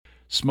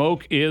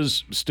Smoke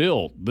is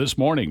still this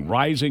morning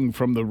rising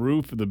from the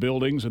roof of the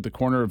buildings at the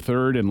corner of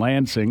 3rd and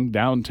Lansing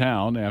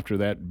downtown after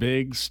that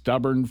big,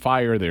 stubborn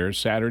fire there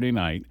Saturday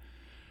night.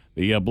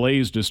 The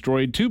blaze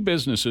destroyed two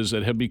businesses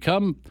that have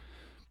become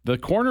the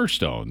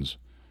cornerstones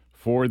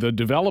for the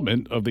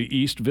development of the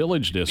East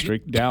Village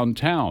District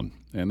downtown.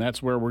 And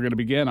that's where we're going to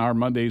begin our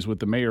Mondays with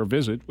the Mayor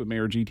visit with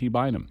Mayor GT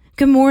Bynum.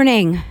 Good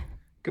morning.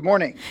 Good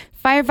morning.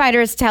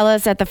 Firefighters tell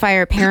us that the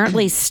fire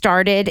apparently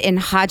started in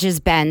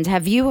Hodges Bend.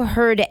 Have you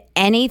heard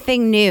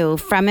anything new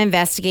from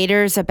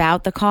investigators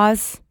about the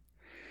cause?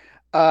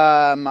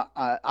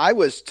 I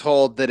was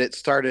told that it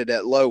started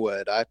at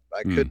Lowood. I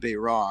could be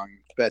wrong,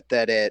 but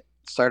that it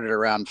started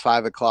around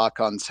 5 o'clock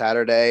on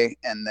Saturday.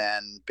 And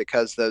then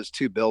because those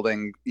two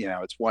buildings,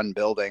 it's one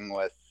building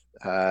with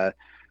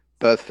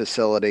both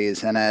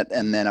facilities in it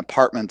and then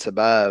apartments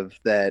above,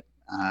 that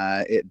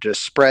it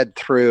just spread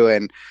through.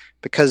 And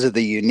because of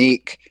the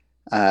unique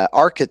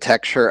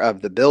architecture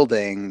of the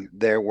building,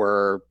 there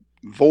were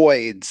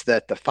voids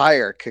that the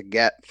fire could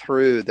get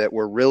through that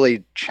were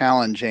really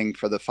challenging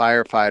for the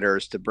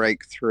firefighters to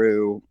break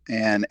through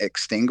and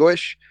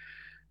extinguish.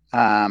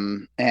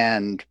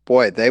 And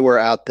boy, they were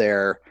out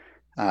there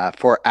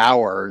for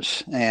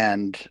hours,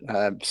 and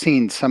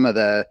seen some of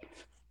the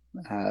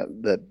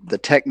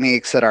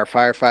techniques that our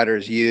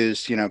firefighters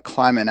used,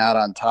 climbing out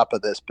on top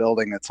of this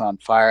building that's on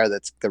fire,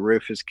 the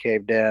roof is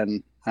caved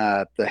in.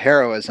 The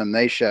heroism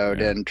they showed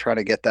in trying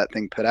to get that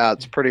thing put out,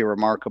 it's pretty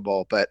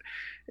remarkable. But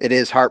it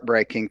is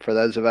heartbreaking for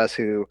those of us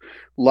who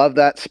love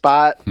that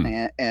spot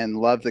and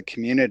love the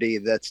community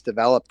that's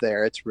developed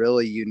there. It's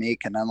really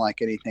unique and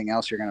unlike anything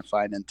else you're going to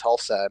find in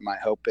Tulsa. My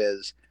hope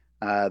is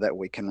that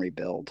we can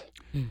rebuild.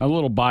 A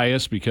little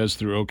biased because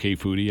through OK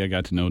Foodie, I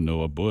got to know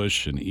Noah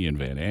Bush and Ian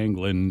Van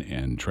Anglen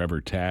and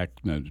Trevor Tack.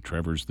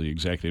 Trevor's the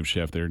executive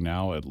chef there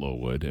now at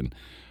Lowood. And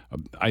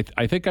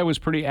I think I was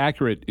pretty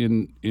accurate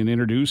in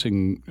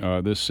introducing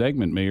this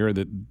segment, Mayor,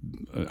 that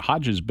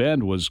Hodges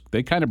Bend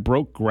they kind of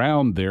broke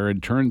ground there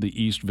and turned the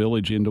East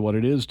Village into what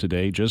it is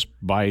today just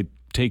by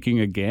taking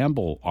a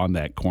gamble on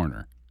that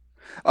corner.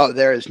 Oh,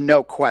 there is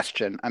no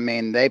question. I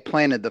mean, they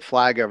planted the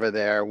flag over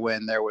there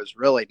when there was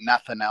really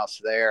nothing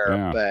else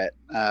there but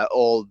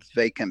old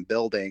vacant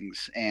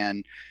buildings.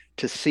 And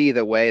to see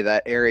the way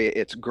that area,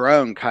 it's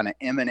grown kind of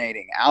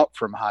emanating out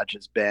from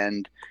Hodges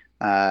Bend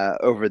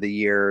over the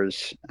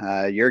years,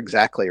 you're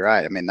exactly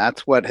right. I mean,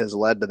 that's what has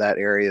led to that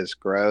area's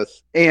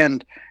growth.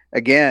 And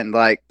again,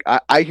 like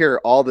I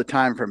hear all the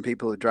time from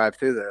people who drive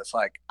through there, it's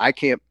like, I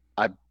can't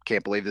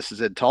believe this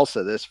is in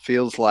Tulsa. This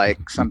feels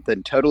like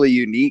something totally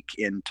unique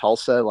in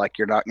Tulsa, like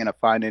you're not going to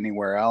find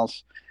anywhere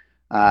else.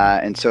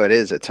 And so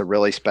it's a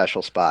really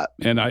special spot.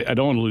 And I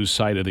don't want to lose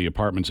sight of the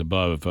apartments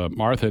above.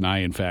 Martha and I,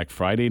 in fact,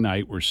 Friday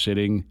night, were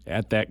sitting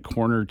at that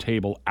corner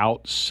table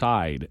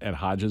outside at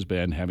Hodges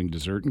Bend having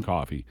dessert and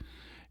coffee.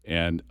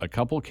 And a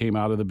couple came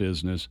out of the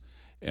business,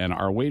 and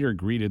our waiter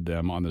greeted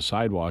them on the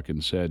sidewalk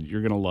and said,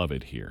 "You're going to love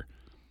it here."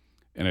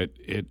 And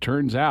it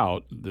turns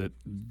out that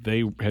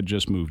they had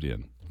just moved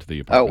in to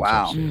the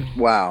apartments.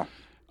 Oh, wow.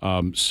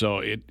 Wow.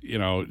 So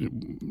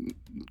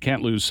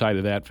can't lose sight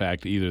of that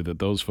fact either, that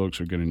those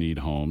folks are going to need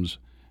homes.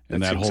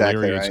 And That's that whole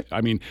exactly area, right. I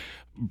mean,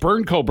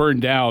 Burnco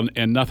burned down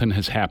and nothing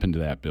has happened to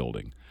that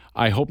building.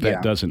 I hope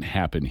that doesn't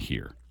happen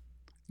here.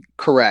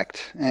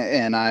 Correct.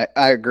 And I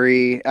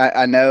agree.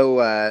 I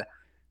know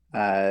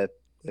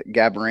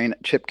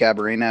Chip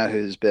Gabarina,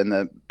 who's been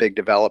the big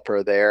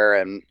developer there,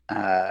 and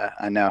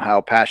I know how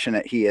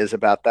passionate he is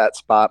about that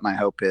spot. My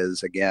hope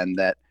is, again,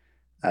 that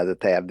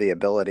they have the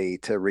ability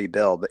to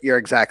rebuild. But you're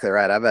exactly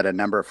right. I've had a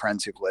number of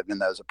friends who've lived in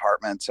those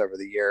apartments over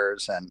the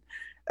years. And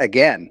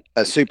again,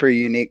 a super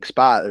unique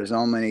spot. There's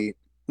only,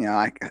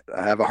 I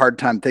have a hard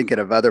time thinking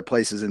of other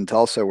places in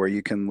Tulsa where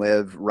you can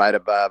live right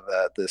above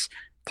this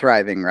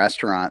thriving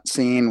restaurant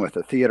scene with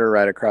a theater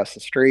right across the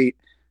street.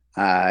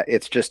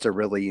 It's just a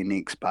really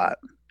unique spot.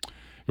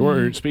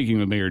 We're speaking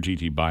with Mayor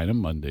GT Bynum,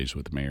 Mondays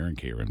with the Mayor and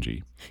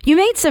KRMG. You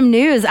made some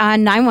news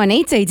on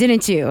 918 Day,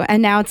 didn't you?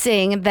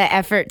 Announcing the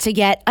effort to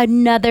get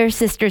another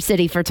sister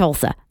city for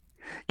Tulsa.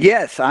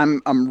 Yes,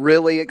 I'm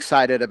really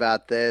excited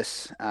about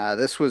this.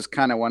 This was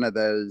kind of one of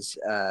those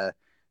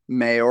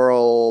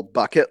mayoral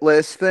bucket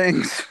list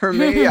things for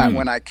me.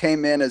 When I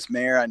came in as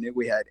mayor, I knew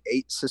we had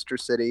 8 sister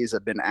cities.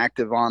 I've been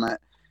active on it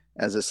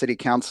as a city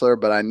councilor,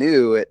 but I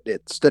knew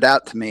it stood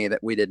out to me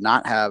that we did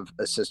not have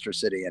a sister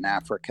city in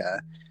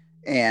Africa.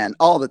 And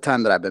all the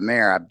time that I've been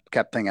mayor, I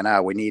kept thinking,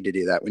 we need to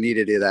do that. We need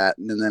to do that.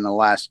 And then the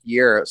last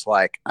year, it's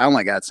like, I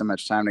only got so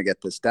much time to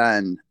get this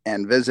done,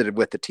 and visited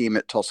with the team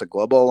at Tulsa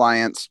Global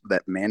Alliance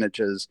that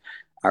manages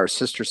our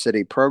sister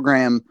city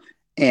program.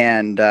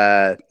 And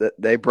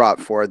they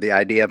brought forward the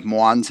idea of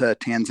Mwanza,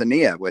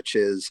 Tanzania, which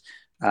is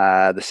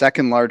the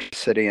second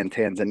largest city in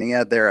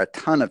Tanzania. There are a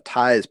ton of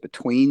ties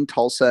between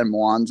Tulsa and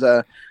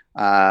Mwanza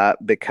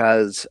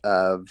because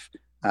of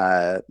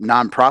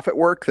nonprofit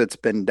work that's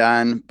been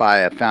done by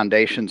a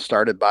foundation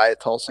started by a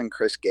Tulsan,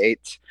 Chris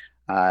Gates,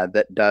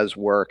 that does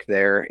work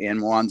there in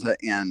Mwanza.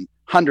 And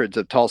hundreds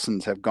of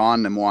Tulsans have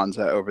gone to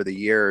Mwanza over the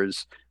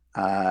years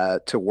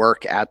to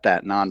work at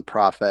that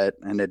nonprofit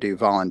and to do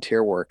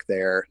volunteer work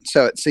there.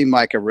 So it seemed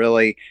like a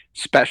really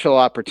special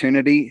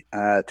opportunity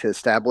to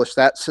establish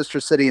that sister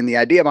city. And the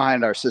idea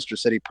behind our sister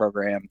city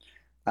program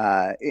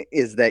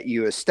is that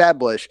you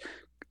establish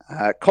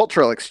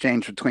cultural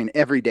exchange between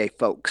everyday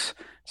folks.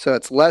 So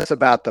it's less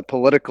about the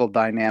political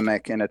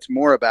dynamic and it's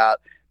more about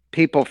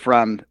people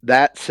from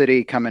that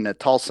city coming to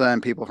Tulsa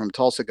and people from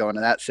Tulsa going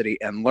to that city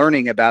and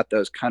learning about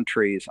those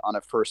countries on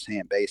a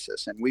firsthand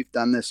basis. And we've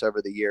done this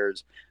over the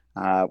years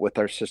with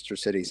our sister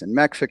cities in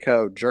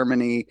Mexico,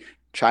 Germany,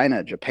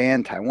 China,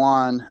 Japan,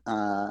 Taiwan,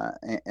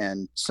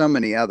 and so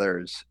many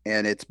others.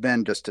 And it's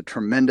been just a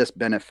tremendous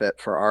benefit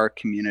for our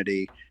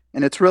community.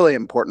 And it's really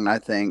important, I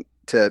think,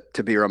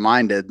 to be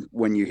reminded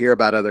when you hear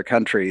about other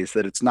countries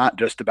that it's not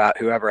just about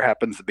whoever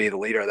happens to be the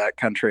leader of that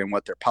country and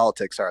what their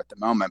politics are at the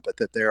moment, but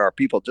that there are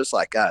people just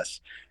like us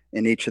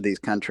in each of these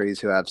countries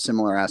who have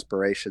similar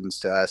aspirations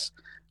to us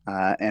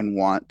and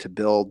want to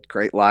build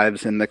great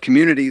lives in the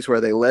communities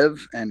where they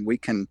live, and we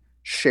can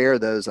share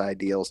those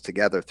ideals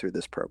together through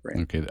this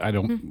program. Okay, I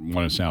don't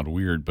want to sound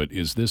weird, but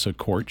is this a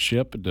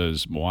courtship?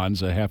 Does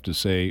Mwanza have to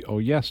say, oh,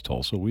 yes,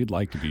 Tulsa, we'd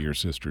like to be your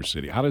sister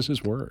city? How does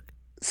this work?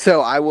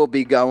 So I will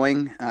be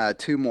going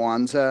to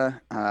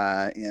Mwanza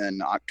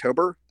in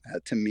October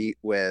to meet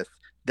with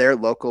their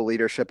local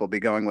leadership. Will be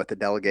going with a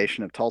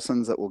delegation of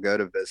Tulsans that will go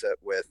to visit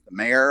with the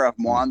mayor of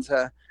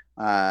Mwanza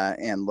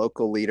and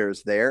local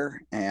leaders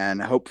there,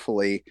 and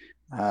hopefully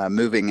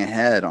moving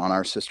ahead on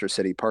our sister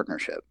city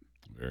partnership.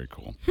 Very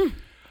cool.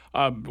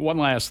 One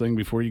last thing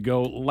before you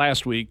go.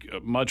 Last week,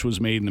 much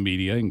was made in the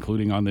media,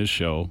 including on this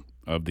show,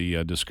 of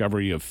the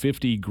discovery of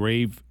 50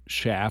 grave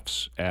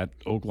shafts at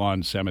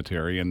Oaklawn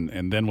Cemetery,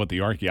 and then what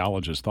the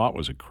archaeologists thought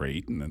was a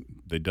crate, and then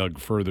they dug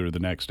further the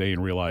next day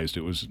and realized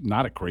it was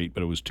not a crate,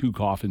 but it was 2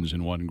 coffins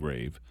in one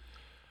grave.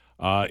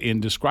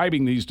 In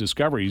describing these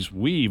discoveries,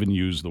 we even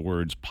use the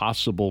words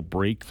possible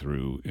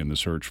breakthrough in the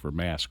search for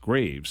mass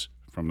graves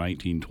from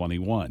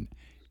 1921.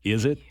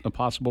 Is it a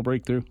possible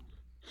breakthrough?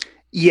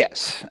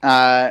 Yes,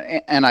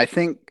 and I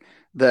think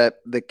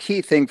the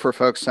key thing for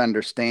folks to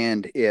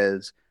understand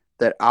is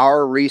that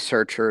our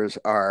researchers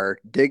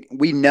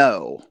we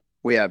know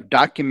we have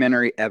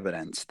documentary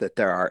evidence that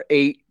there are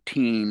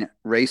 18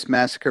 race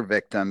massacre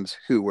victims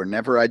who were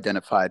never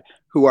identified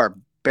who are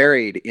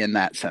buried in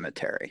that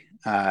cemetery.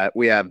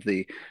 We have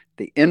the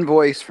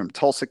invoice from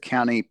Tulsa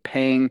County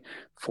paying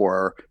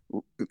for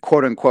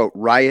quote unquote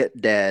riot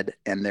dead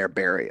and their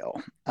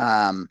burial.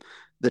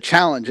 The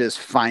challenge is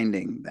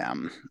finding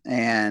them.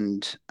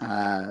 And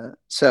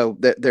so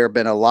there have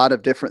been a lot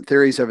of different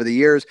theories over the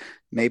years.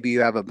 Maybe you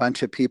have a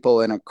bunch of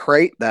people in a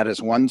crate. That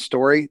is one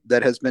story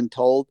that has been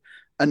told.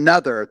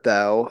 Another,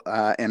 though,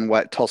 and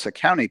what Tulsa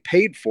County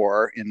paid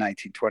for in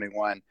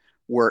 1921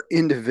 were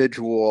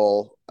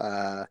individual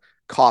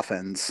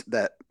coffins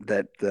that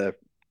the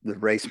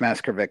race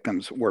massacre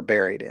victims were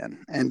buried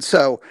in. And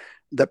so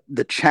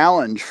the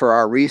challenge for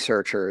our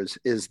researchers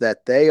is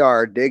that they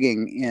are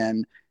digging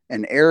in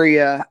an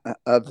area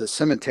of the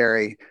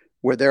cemetery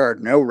where there are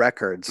no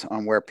records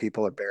on where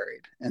people are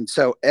buried. And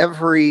so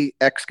every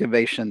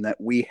excavation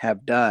that we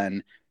have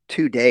done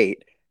to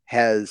date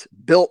has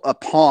built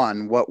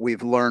upon what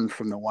we've learned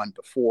from the one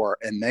before.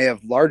 And they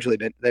have largely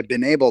they've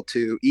been able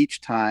to each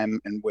time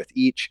and with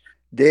each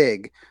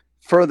dig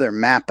further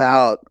map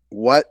out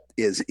what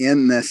is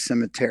in this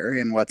cemetery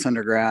and what's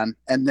underground.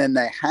 And then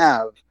they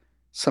have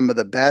some of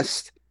the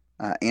best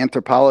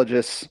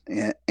anthropologists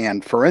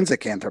and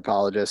forensic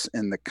anthropologists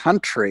in the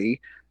country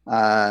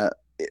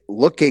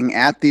looking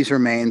at these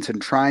remains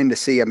and trying to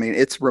see. I mean,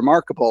 it's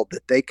remarkable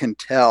that they can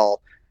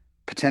tell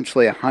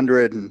potentially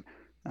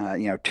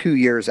 2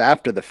 years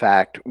after the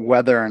fact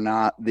whether or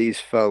not these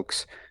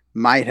folks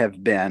might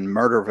have been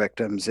murder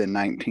victims in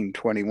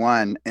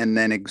 1921, and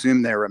then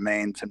exhume their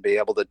remains and be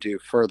able to do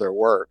further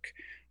work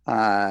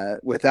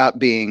without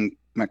being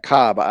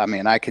macabre. I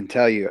mean, I can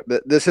tell you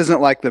this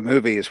isn't like the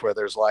movies where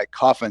there's like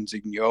coffins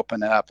and you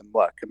open it up and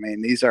look. I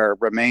mean, these are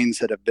remains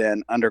that have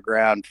been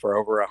underground for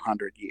over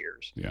 100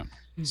 years. Yeah.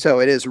 So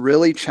it is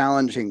really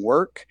challenging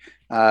work,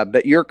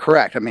 but you're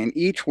correct. I mean,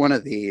 each one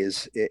of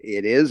these,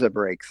 it is a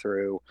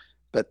breakthrough,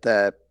 but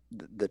the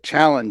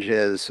challenge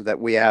is that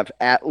we have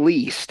at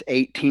least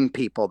 18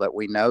 people that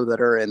we know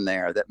that are in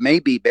there that may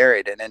be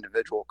buried in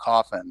individual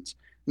coffins.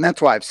 And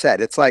that's why I've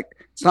said it's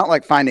not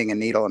like finding a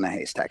needle in a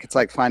haystack. It's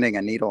like finding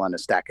a needle in a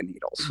stack of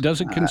needles. Does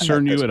it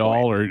concern you at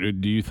all, or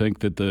do you think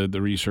that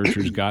the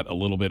researchers got a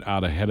little bit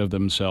out ahead of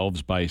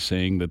themselves by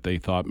saying that they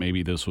thought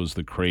maybe this was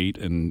the crate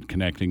and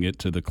connecting it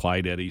to the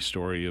Clyde Eddy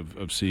story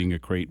of seeing a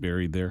crate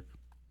buried there?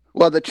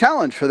 Well, the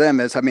challenge for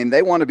them is, I mean,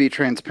 they want to be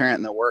transparent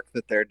in the work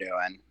that they're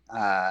doing.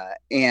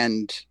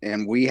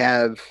 And we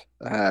have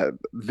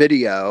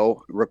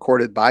video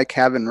recorded by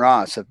Kevin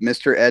Ross of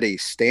Mr. Eddy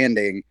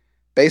standing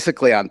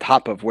basically on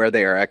top of where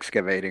they are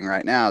excavating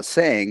right now,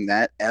 saying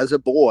that as a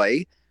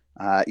boy,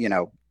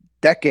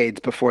 decades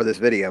before this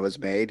video was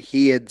made,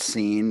 he had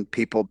seen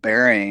people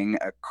burying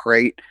a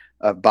crate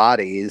of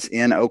bodies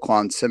in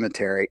Oaklawn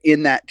Cemetery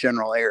in that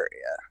general area.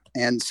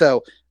 And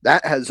so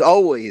that has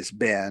always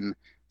been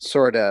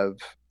sort of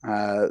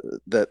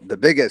the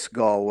biggest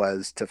goal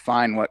was to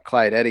find what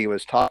Clyde Eddy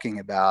was talking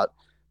about,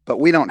 but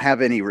we don't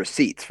have any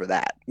receipts for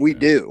that. We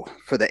do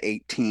for the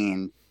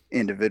 18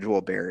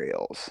 individual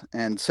burials.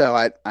 And so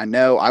I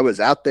know I was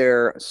out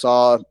there,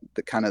 saw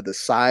the kind of the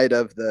side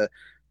of the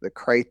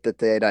crate that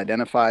they had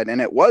identified, and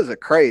it was a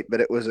crate,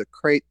 but it was a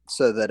crate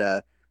so that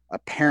a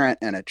parent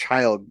and a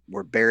child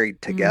were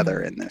buried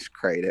together in this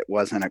crate. It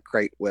wasn't a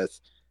crate with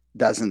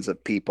dozens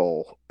of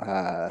people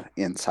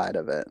inside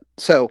of it.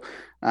 So,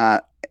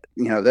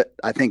 that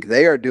I think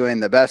they are doing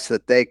the best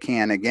that they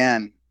can,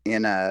 again,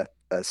 in a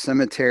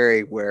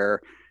cemetery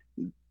where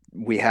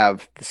the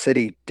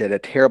city did a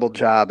terrible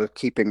job of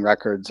keeping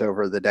records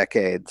over the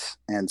decades.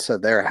 And so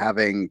they're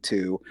having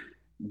to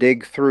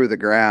dig through the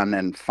ground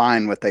and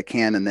find what they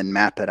can and then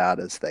map it out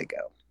as they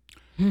go.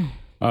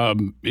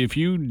 If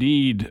you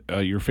need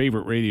your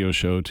favorite radio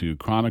show to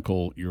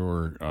chronicle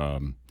your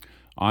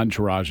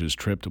entourage's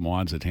trip to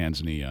Mwanza,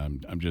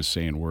 Tanzania, I'm just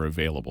saying we're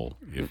available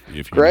if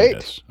you need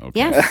us. Okay.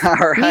 Yes. All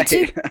right.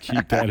 Me too.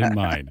 Keep that in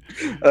mind.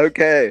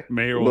 Okay.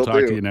 Mayor, we'll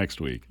talk to you next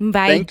week.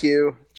 Bye. Thank you.